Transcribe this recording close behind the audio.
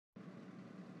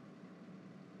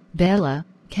Bella,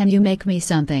 can you make me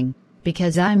something?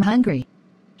 Because I'm hungry.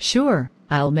 Sure,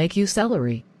 I'll make you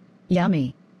celery.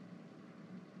 Yummy.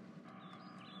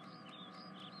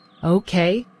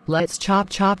 Okay, let's chop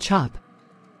chop chop.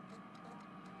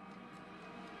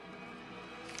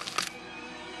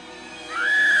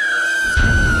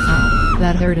 Ow,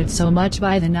 that hurted so much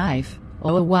by the knife.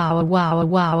 Oh wow wow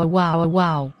wow wow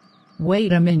wow.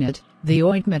 Wait a minute, the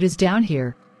ointment is down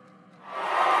here.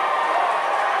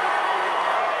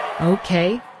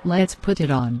 Okay, let's put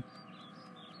it on.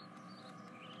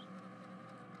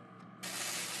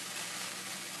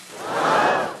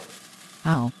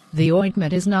 Ow, the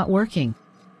ointment is not working.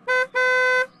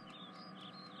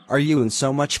 Are you in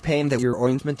so much pain that your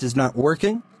ointment is not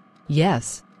working?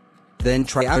 Yes. Then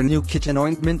try our new kitchen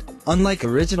ointment. Unlike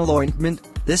original ointment,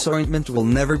 this ointment will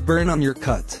never burn on your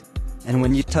cut. And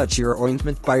when you touch your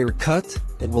ointment by your cut,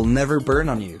 it will never burn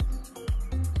on you.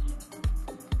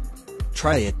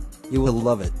 Try it. You will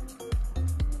love it.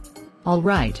 All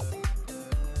right.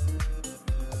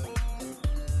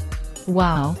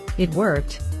 Wow, it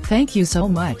worked. Thank you so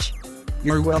much.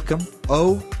 You're welcome.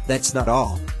 Oh, that's not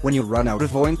all. When you run out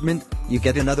of ointment, you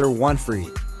get another one free.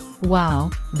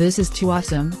 Wow, this is too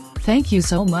awesome. Thank you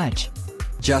so much.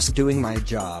 Just doing my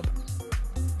job.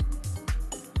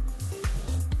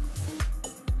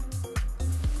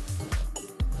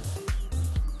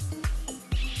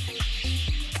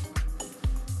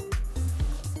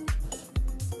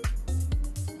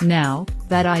 Now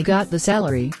that I got the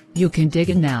celery, you can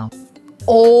dig in now.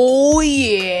 Oh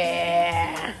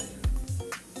yeah!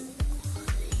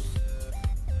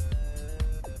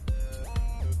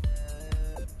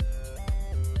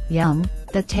 Yum,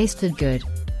 that tasted good.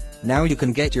 Now you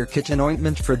can get your kitchen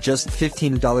ointment for just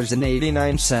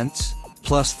 $15.89,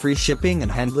 plus free shipping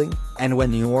and handling, and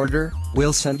when you order,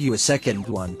 we'll send you a second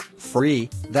one, free.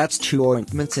 That's 2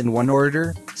 ointments in one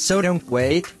order, so don't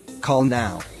wait, call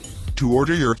now. To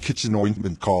order your kitchen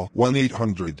ointment, call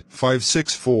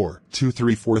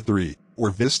 1-800-564-2343 or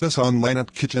visit us online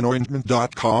at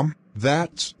kitchenointment.com.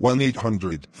 That's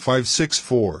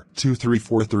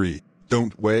 1-800-564-2343.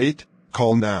 Don't wait,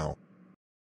 call now.